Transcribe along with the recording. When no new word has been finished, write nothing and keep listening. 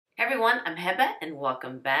Hey everyone, I'm Heba and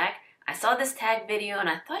welcome back. I saw this tag video and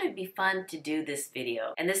I thought it'd be fun to do this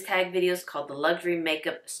video. And this tag video is called the Luxury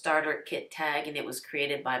Makeup Starter Kit Tag, and it was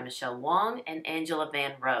created by Michelle Wong and Angela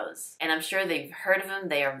Van Rose. And I'm sure they've heard of them.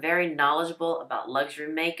 They are very knowledgeable about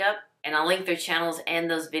luxury makeup. And I'll link their channels and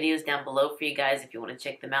those videos down below for you guys if you want to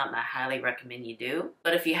check them out, and I highly recommend you do.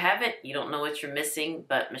 But if you haven't, you don't know what you're missing.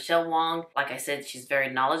 But Michelle Wong, like I said, she's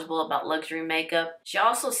very knowledgeable about luxury makeup. She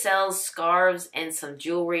also sells scarves and some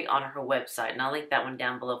jewelry on her website, and I'll link that one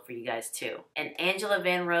down below for you guys too. And Angela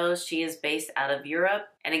Van Rose, she is based out of Europe.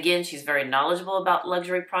 And again, she's very knowledgeable about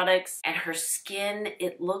luxury products, and her skin,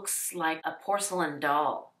 it looks like a porcelain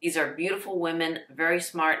doll. These are beautiful women, very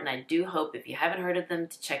smart, and I do hope, if you haven't heard of them,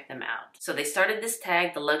 to check them out. So they started this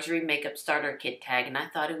tag, the Luxury Makeup Starter Kit Tag, and I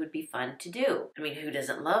thought it would be fun to do. I mean, who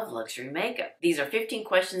doesn't love luxury makeup? These are 15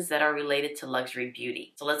 questions that are related to luxury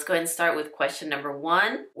beauty. So let's go ahead and start with question number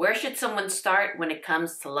 1. Where should someone start when it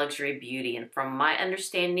comes to luxury beauty? And from my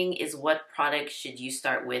understanding is, what products should you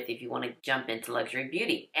start with if you want to jump into luxury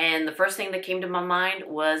beauty? And the first thing that came to my mind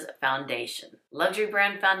was foundation. Luxury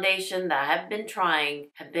brand foundation that I have been trying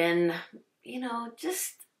have been,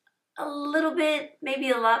 just a little bit, maybe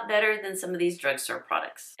a lot better than some of these drugstore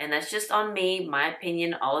products. And that's just on me, my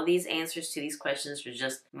opinion. All of these answers to these questions are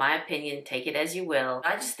just my opinion. Take it as you will.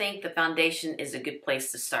 I just think the foundation is a good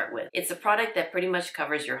place to start with. It's a product that pretty much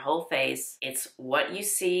covers your whole face. It's what you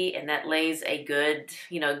see, and that lays a good,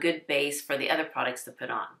 good base for the other products to put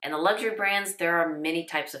on. And the luxury brands, there are many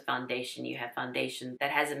types of foundation. You have foundation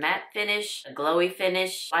that has a matte finish, a glowy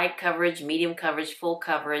finish, light coverage, medium coverage, full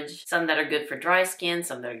coverage, some that are good for dry skin,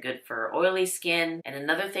 some that are good for oily skin. And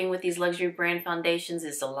another thing with these luxury brand foundations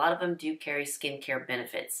is a lot of them do carry skincare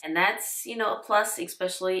benefits. And that's, a plus,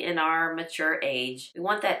 especially in our mature age. We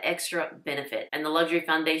want that extra benefit. And the luxury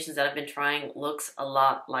foundations that I've been trying looks a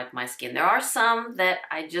lot like my skin. There are some that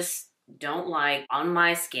I just don't like on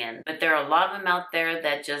my skin, but there are a lot of them out there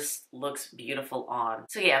that just looks beautiful on.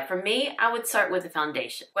 So yeah, for me, I would start with the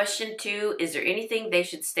foundation. Question 2, is there anything they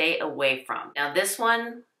should stay away from? Now this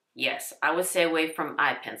one, yes, I would stay away from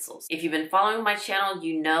eye pencils. If you've been following my channel,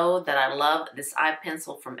 you know that I love this eye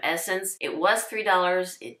pencil from Essence. It was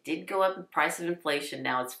 $3. It did go up in price of inflation.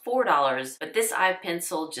 Now it's $4. But this eye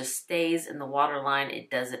pencil just stays in the waterline. It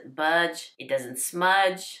doesn't budge. It doesn't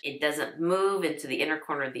smudge. It doesn't move into the inner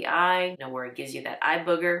corner of the eye, where it gives you that eye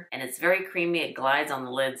booger. And it's very creamy. It glides on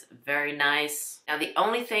the lids. Very nice. Now the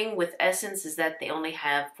only thing with Essence is that they only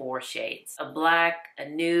have 4 shades. A black, a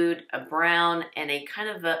nude, a brown, and a kind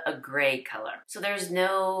of a gray color. So there's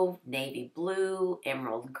no navy blue,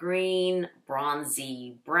 emerald green,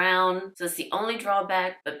 bronzy brown. So it's the only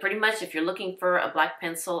drawback. But pretty much if you're looking for a black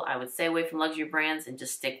pencil, I would stay away from luxury brands and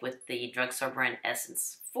just stick with the drugstore brand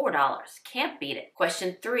Essence. $4. Can't beat it.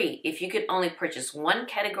 Question 3. If you could only purchase one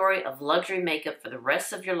category of luxury makeup for the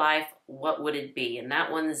rest of your life, what would it be? And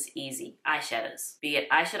that one's easy. Eyeshadows. Be it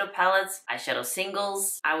eyeshadow palettes, eyeshadow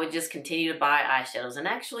singles, I would just continue to buy eyeshadows. And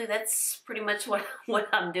actually, that's pretty much what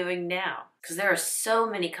I'm doing now. Because there are so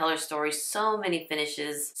many color stories, so many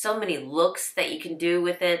finishes, so many looks that you can do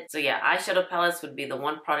with it. So yeah, eyeshadow palettes would be the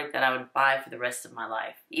one product that I would buy for the rest of my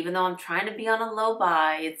life. Even though I'm trying to be on a low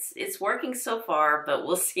buy, it's working so far, but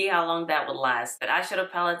we'll see how long that will last. But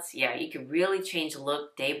eyeshadow palettes, yeah, you can really change the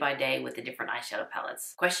look day by day with the different eyeshadow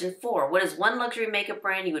palettes. Question 4, what is one luxury makeup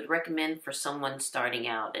brand you would recommend for someone starting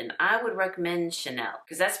out? And I would recommend Chanel,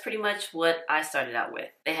 because that's pretty much what I started out with.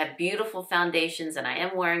 They have beautiful foundations, and I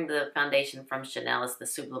am wearing the foundation from Chanel. It's the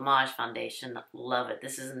Sublimage foundation. Love it.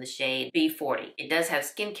 This is in the shade B40. It does have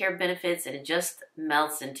skincare benefits, and it just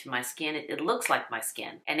melts into my skin. It looks like my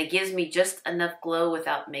skin, and it gives me just enough glow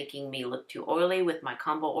without making me look too oily with my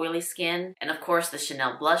combo oily skin. And of course, the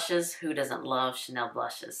Chanel blushes. Who doesn't love Chanel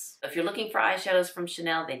blushes? If you're looking for eyeshadows from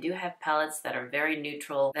Chanel, they do have palettes that are very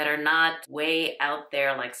neutral, that are not way out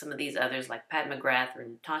there like some of these others like Pat McGrath or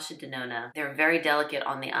Natasha Denona. They're very delicate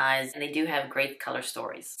on the eyes, and they do have great color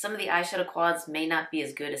stories. Some of the eyeshadow quads may not be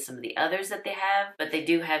as good as some of the others that they have, but they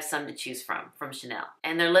do have some to choose from Chanel.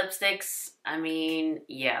 And their lipsticks, I mean,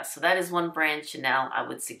 yeah, so that is one brand, Chanel, I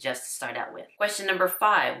would suggest to start out with. Question number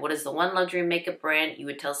 5, what is the one luxury makeup brand you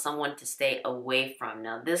would tell someone to stay away from?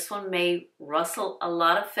 Now this one may rustle a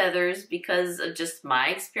lot of feathers because of just my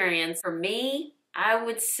experience. For me, I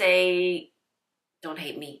would say, don't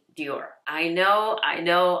hate me, Dior. I know.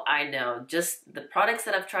 Just the products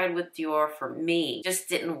that I've tried with Dior for me just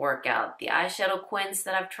didn't work out. The eyeshadow quints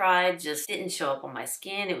that I've tried just didn't show up on my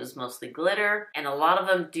skin. It was mostly glitter. And a lot of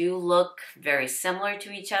them do look very similar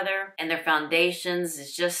to each other. And their foundations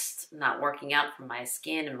is just not working out for my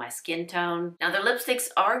skin and my skin tone. Now their lipsticks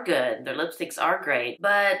are good. Their lipsticks are great.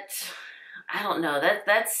 But I don't know.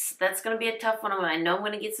 That's gonna be a tough one. I know I'm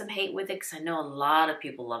gonna get some hate with it because I know a lot of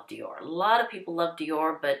people love Dior. A lot of people love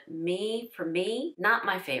Dior, but for me, not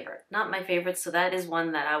my favorite. Not my favorite. So that is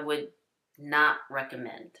one that I would not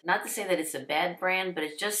recommend. Not to say that it's a bad brand, but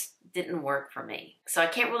it just didn't work for me. So I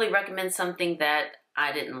can't really recommend something that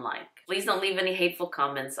I didn't like. Please don't leave any hateful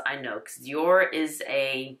comments. I know, because Dior is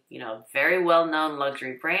a, very well-known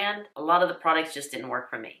luxury brand. A lot of the products just didn't work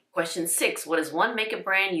for me. Question 6, what is one makeup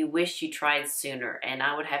brand you wish you tried sooner? And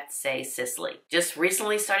I would have to say Sisley. Just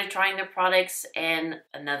recently started trying their products, and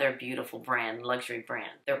another beautiful brand, luxury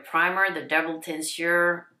brand. Their primer, the Double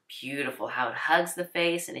Tensure, beautiful how it hugs the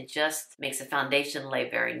face and it just makes the foundation lay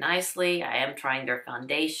very nicely. I am trying their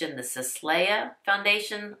foundation, the Sisley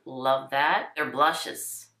foundation. Love that. Their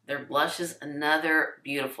blushes. Their blush is another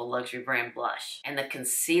beautiful luxury brand blush. And the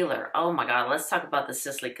concealer, oh my god, let's talk about the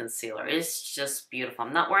Sisley concealer. It's just beautiful.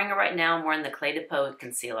 I'm not wearing it right now, I'm wearing the Clé de Peau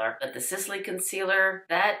concealer. But the Sisley concealer,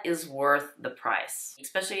 that is worth the price.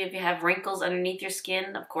 Especially if you have wrinkles underneath your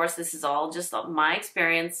skin. Of course, this is all just my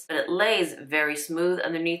experience, but it lays very smooth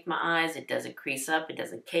underneath my eyes. It doesn't crease up, it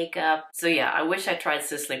doesn't cake up. So yeah, I wish I tried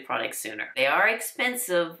Sisley products sooner. They are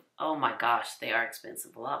expensive. Oh my gosh, they are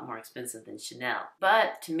expensive. A lot more expensive than Chanel.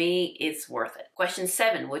 But to me, it's worth it. Question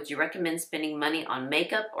 7, would you recommend spending money on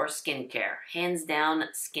makeup or skincare? Hands down,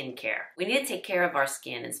 skincare. We need to take care of our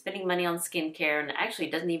skin, and spending money on skincare, and actually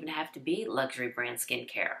it doesn't even have to be luxury brand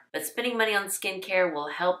skincare, but spending money on skincare will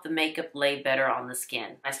help the makeup lay better on the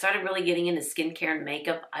skin. I started really getting into skincare and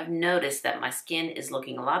makeup. I've noticed that my skin is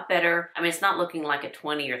looking a lot better. I mean, it's not looking like a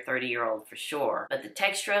 20 or 30-year-old for sure, but the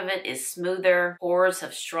texture of it is smoother. Pores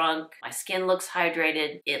have shrunk. My skin looks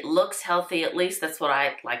hydrated. It looks healthy, at least that's what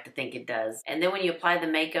I like to think it does. And then when you apply the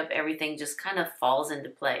makeup, everything just kind of falls into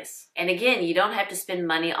place. And again, you don't have to spend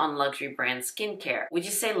money on luxury brand skincare. Would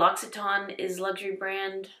you say L'Occitane is luxury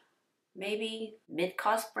brand? Maybe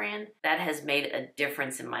mid-cost brand? That has made a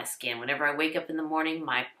difference in my skin. Whenever I wake up in the morning,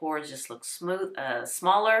 my pores just look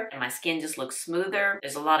smaller, and my skin just looks smoother.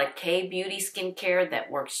 There's a lot of K-beauty skincare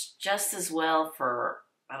that works just as well for,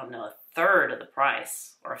 I don't know, a third of the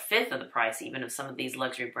price or a fifth of the price even of some of these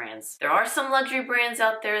luxury brands. There are some luxury brands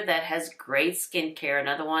out there that has great skincare.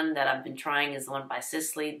 Another one that I've been trying is the one by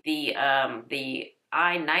Sisley, the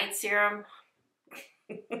eye night serum.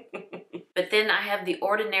 But then I have the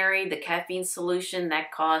Ordinary, the caffeine solution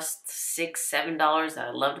that costs $6, $7 that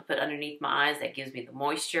I love to put underneath my eyes. That gives me the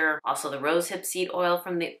moisture. Also the rosehip seed oil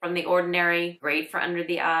from the Ordinary, great for under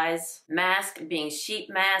the eyes. Mask being sheet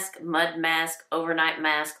mask, mud mask, overnight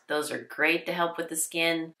mask. Those are great to help with the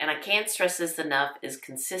skin. And I can't stress this enough, is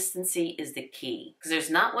consistency is the key. Because there's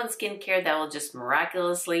not one skincare that will just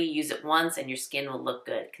miraculously use it once and your skin will look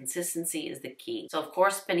good. Consistency is the key. So of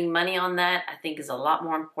course, spending money on that I think is a lot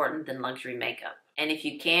more important than luxury makeup. And if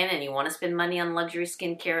you can and you want to spend money on luxury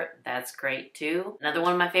skincare, that's great too. Another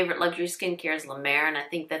one of my favorite luxury skincare is La Mer, and I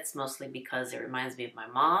think that's mostly because it reminds me of my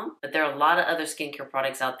mom. But there are a lot of other skincare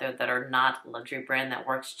products out there that are not luxury brand that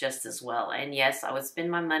works just as well. And yes, I would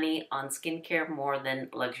spend my money on skincare more than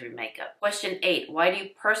luxury makeup. Question 8, why do you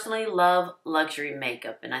personally love luxury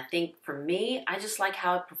makeup? And I think for me, I just like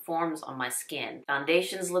how it performs on my skin.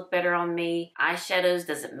 Foundations look better on me. Eyeshadows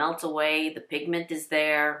doesn't melt away. The pigment is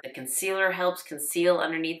there. The concealer helps conceal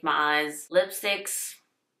underneath my eyes. Lipsticks,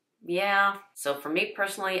 yeah. So for me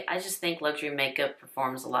personally, I just think luxury makeup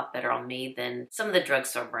performs a lot better on me than some of the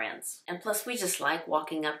drugstore brands. And plus we just like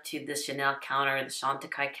walking up to the Chanel counter, the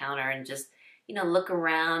Chantecaille counter, and just, you know, look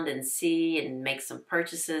around and see and make some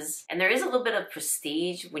purchases. And there is a little bit of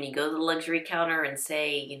prestige when you go to the luxury counter and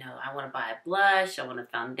say, you know, I want to buy a blush, I want a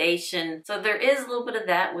foundation. So there is a little bit of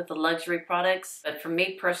that with the luxury products. But for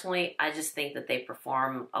me personally, I just think that they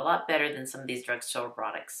perform a lot better than some of these drugstore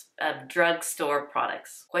products.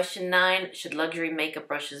 Question 9, should luxury makeup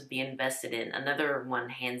brushes be invested in? Another one,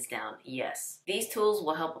 hands down, yes. These tools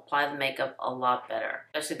will help apply the makeup a lot better,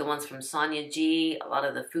 especially the ones from Sonia G, a lot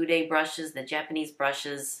of the Fude brushes, the Japanese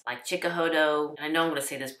brushes like Chikuhodo, and I know I'm going to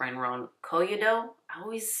say this brand wrong, Koyodo. I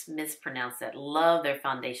always mispronounce that. Love their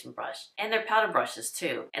foundation brush. And their powder brushes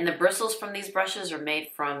too. And the bristles from these brushes are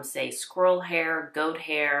made from, say, squirrel hair, goat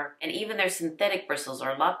hair, and even their synthetic bristles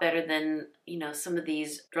are a lot better than, you know, some of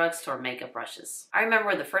these drugstore makeup brushes. I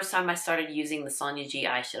remember the first time I started using the Sonia G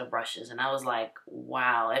eyeshadow brushes, and I was like,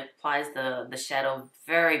 wow, it applies the shadow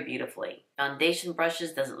very beautifully. Foundation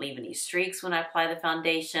brushes doesn't leave any streaks when I apply the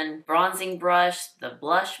foundation. Bronzing brush, the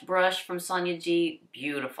blush brush from Sonia G,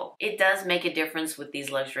 beautiful. It does make a difference with these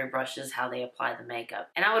luxury brushes how they apply the makeup.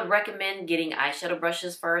 And I would recommend getting eyeshadow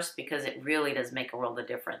brushes first because it really does make a world of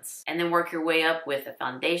difference. And then work your way up with a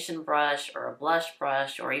foundation brush or a blush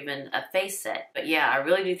brush or even a face set. But yeah, I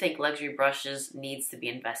really do think luxury brushes needs to be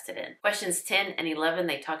invested in. Questions 10 and 11,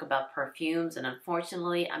 they talk about perfumes, and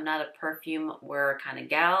unfortunately, I'm not a perfume wearer kind of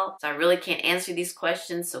gal, so I really can't answer these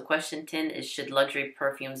questions. So question 10 is, should luxury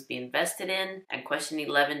perfumes be invested in? And question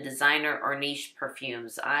 11, designer or niche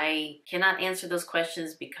perfumes. I cannot answer those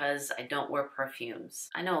questions because I don't wear perfumes.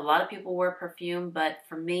 I know a lot of people wear perfume, but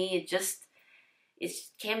for me, it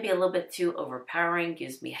can be a little bit too overpowering,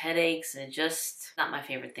 gives me headaches, and just not my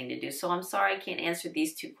favorite thing to do. So I'm sorry I can't answer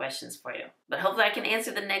these two questions for you. But hopefully I can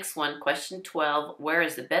answer the next one. Question 12, where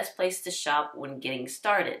is the best place to shop when getting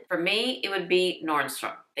started? For me, it would be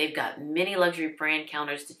Nordstrom. They've got many luxury brand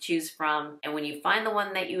counters to choose from, and when you find the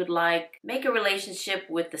one that you would like, make a relationship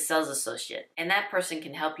with the sales associate, and that person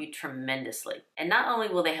can help you tremendously. And not only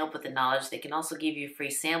will they help with the knowledge, they can also give you free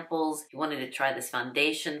samples. If you wanted to try this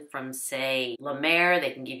foundation from, say, La Mer,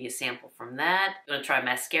 they can give you a sample from that. If you want to try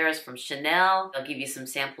mascaras from Chanel, they'll give you some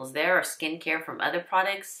samples there, or skincare from other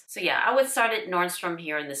products. So yeah, I would start at Nordstrom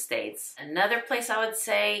here in the States. Another place I would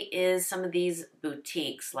say is some of these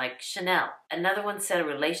boutiques like Chanel. Another one said a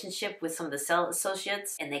relationship with some of the sales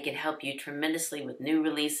associates, and they can help you tremendously with new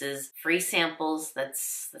releases, free samples.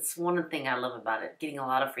 That's one thing I love about it, getting a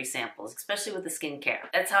lot of free samples, especially with the skincare.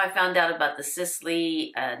 That's how I found out about the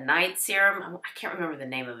Sisley night serum. I can't remember the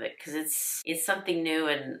name of it because it's something new,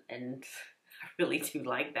 and I really do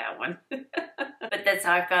like that one. But that's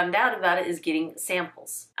how I found out about it, is getting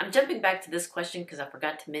samples. I'm jumping back to this question because I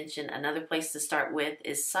forgot to mention another place to start with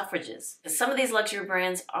is Suffrages. Because some of these luxury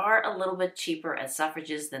brands are a little bit cheaper at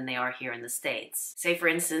Suffrages than they are here in the States. Say for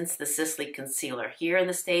instance, the Sisley Concealer. Here in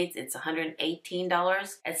the States, it's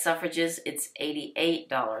 $118. At Suffrages, it's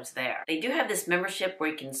 $88 there. They do have this membership where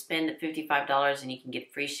you can spend $55 and you can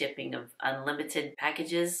get free shipping of unlimited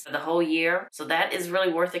packages for the whole year. So that is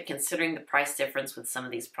really worth it considering the price difference with some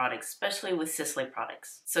of these products, especially with Sisley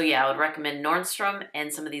products. So yeah, I would recommend Nordstrom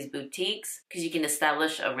and some of these boutiques because you can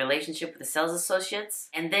establish a relationship with the sales associates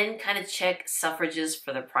and then kind of check Suffrages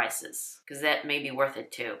for the prices because that may be worth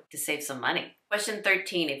it too to save some money. Question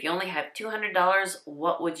 13, if you only have $200,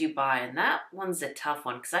 what would you buy? And that one's a tough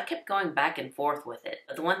one because I kept going back and forth with it.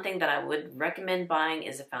 But the one thing that I would recommend buying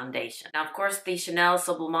is a foundation. Now, of course, the Chanel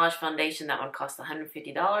Sublimage foundation, that one costs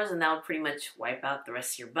 $150, and that would pretty much wipe out the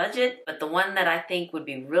rest of your budget. But the one that I think would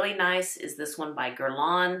be really nice is this one by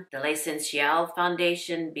Guerlain, the L'Essentiel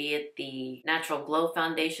foundation, be it the Natural Glow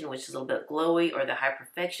foundation, which is a little bit glowy, or the High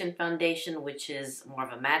Perfection foundation, which is more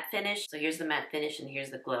of a matte finish. So here's the matte finish and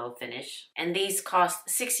here's the glow finish. And these cost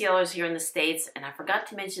 $60 here in the States, and I forgot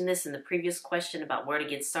to mention this in the previous question about where to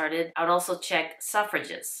get started. I would also check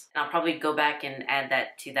Suffrages, and I'll probably go back and add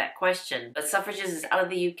that to that question. But Suffrages is out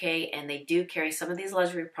of the UK, and they do carry some of these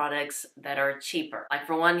luxury products that are cheaper. Like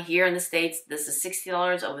for one, here in the States, this is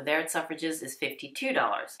 $60. Over there at Suffrages is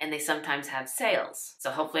 $52, and they sometimes have sales.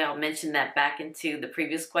 So hopefully I'll mention that back into the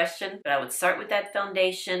previous question, but I would start with that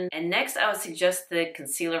foundation. And next I would suggest the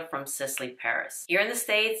concealer from Sisley Paris. Here in the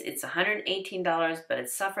States, it's $118, but at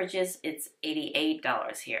Suffrages, it's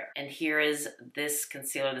 $88 here. And here is this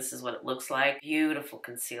concealer. This is what it looks like. Beautiful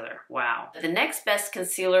concealer. Wow. The next best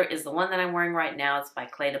concealer is the one that I'm wearing right now. It's by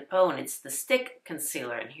Clé de Peau, and it's the stick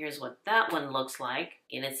concealer. And here's what that one looks like.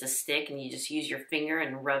 And it's a stick, and you just use your finger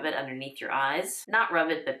and rub it underneath your eyes. Not rub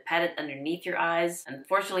it, but pat it underneath your eyes.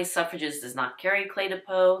 Unfortunately, Suffrages does not carry Clé de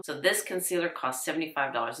Peau, so this concealer costs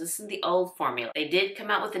 $75. This is the old formula. They did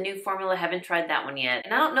come out with a new formula. Haven't tried that one yet.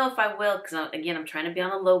 And I don't know if I will, because again, I'm trying to be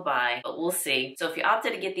on a low buy, but we'll see. So if you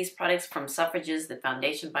opted to get these products from Suffrages, the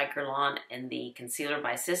foundation by Guerlain and the concealer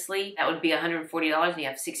by Sisley, that would be $140 and you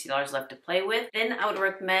have $60 left to play with. Then I would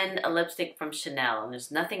recommend a lipstick from Chanel, and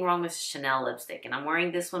there's nothing wrong with Chanel lipstick, and I'm wearing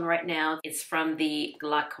this one right now. It's from the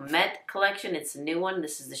La Comète collection. It's a new one.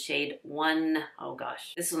 This is the shade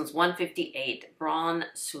this one's 158 Bronze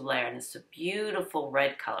Soulaire, and it's a beautiful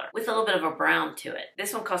red color with a little bit of a brown to it.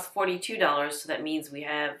 This one costs $42, so that means we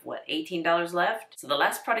have, what, $18 left? So the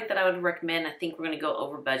last product that I would recommend, I think we're going to go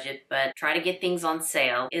over budget, but try to get things on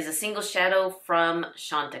sale, is a single shadow from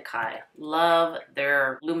Chantecaille. Love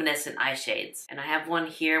their luminescent eye shades. And I have one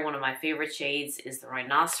here. One of my favorite shades is the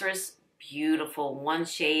Rhinoceros. Beautiful, one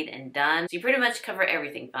shade and done. So you pretty much cover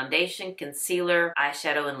everything: foundation, concealer,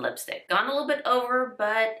 eyeshadow, and lipstick. Gone a little bit over,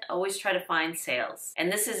 but always try to find sales.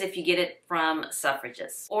 And this is if you get it from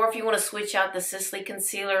Suffrages. Or if you want to switch out the Sisley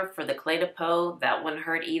concealer for the Clé de Peau, that wouldn't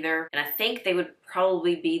hurt either. And I think they would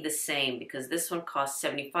probably be the same because this one costs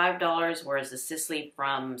 $75, whereas the Sisley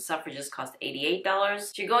from Suffrages cost $88.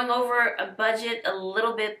 So you're going over a budget a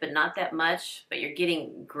little bit, but not that much, but you're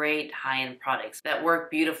getting great high-end products that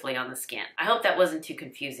work beautifully on the skin. skin. I hope that wasn't too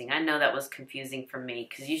confusing. I know that was confusing for me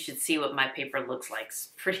because you should see what my paper looks like.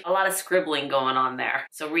 It's a lot of scribbling going on there.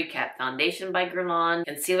 So recap: foundation by Guerlain,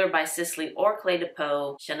 concealer by Sisley or Clé de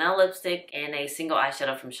Peau, Chanel lipstick, and a single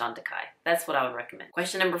eyeshadow from Chantecaille. That's what I would recommend.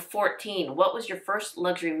 Question number 14. What was your first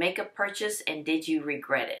luxury makeup purchase and did you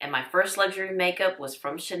regret it? And my first luxury makeup was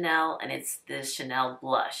from Chanel, and it's the Chanel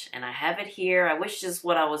blush. And I have it here. I wish this is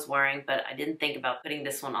what I was wearing, but I didn't think about putting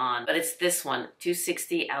this one on. But it's this one,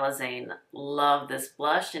 260 Alazane. Love this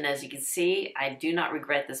blush, and as you can see, I do not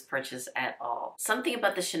regret this purchase at all. Something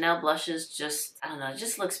about the Chanel blushes just, I don't know, it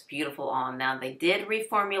just looks beautiful on. Now, they did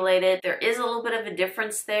reformulate it. There is a little bit of a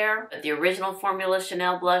difference there, but the original formula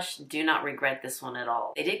Chanel blush, do not regret this one at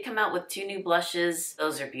all. They did come out with 2 new blushes.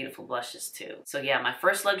 Those are beautiful blushes too. So yeah, my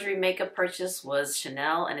first luxury makeup purchase was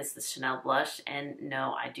Chanel, and it's the Chanel blush, and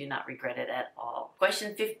no, I do not regret it at all.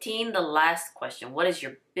 Question 15, the last question. What is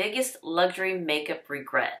your biggest luxury makeup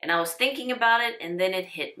regret? And I was thinking about it, and then it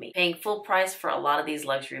hit me. Paying full price for a lot of these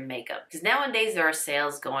luxury makeup. Because nowadays there are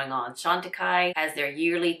sales going on. Chantecaille has their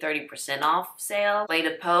yearly 30% off sale. Clé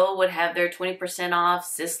de Peau would have their 20% off.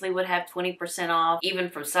 Sisley would have 20% off. Even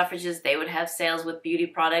from Suffrages, they would have sales with beauty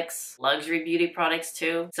products, luxury beauty products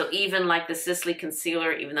too. So even like the Sisley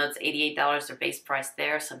concealer, even though it's $88 their base price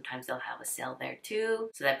there, sometimes they'll have a sale there too.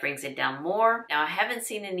 So that brings it down more. Now, I haven't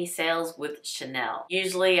seen any sales with Chanel.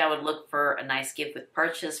 Usually I would look for a nice gift with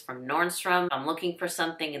purchase from Nordstrom. If I'm looking for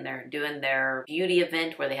something and they're doing their beauty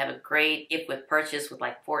event where they have a great gift with purchase with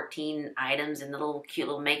like 14 items in the little cute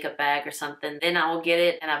little makeup bag or something, then I will get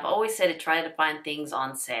it. And I've always said to try to find things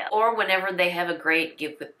on sale or whenever they have a great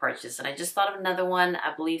gift with purchase. And I just thought of another one.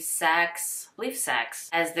 I believe Saks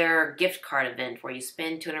has their gift card event where you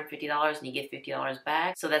spend $250 and you get $50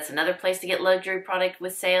 back. So that's another place to get luxury product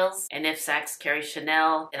with sales. And if Saks carries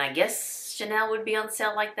Chanel, then I guess Chanel would be on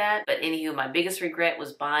sale like that. But anywho, my biggest regret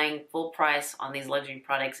was buying full price on these luxury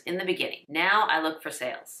products in the beginning. Now I look for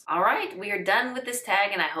sales. All right, we are done with this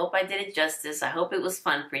tag, and I hope I did it justice. I hope it was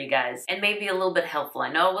fun for you guys and maybe a little bit helpful.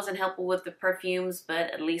 I know it wasn't helpful with the perfumes,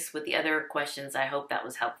 but at least with the other questions, I hope that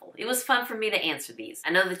was helpful. It was fun for me to answer these.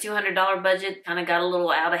 I know the $200 budget kind of got a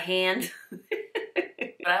little out of hand.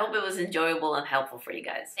 But I hope it was enjoyable and helpful for you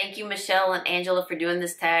guys. Thank you, Michelle and Angela, for doing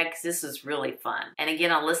this tag, because this was really fun. And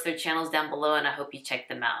again, I'll list their channels down below, and I hope you check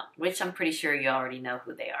them out, which I'm pretty sure you already know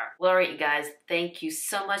who they are. Well, all right, you guys, thank you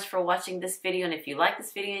so much for watching this video. And if you like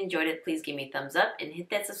this video and enjoyed it, please give me a thumbs up and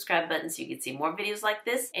hit that subscribe button so you can see more videos like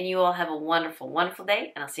this. And you all have a wonderful, wonderful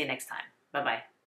day, and I'll see you next time. Bye-bye.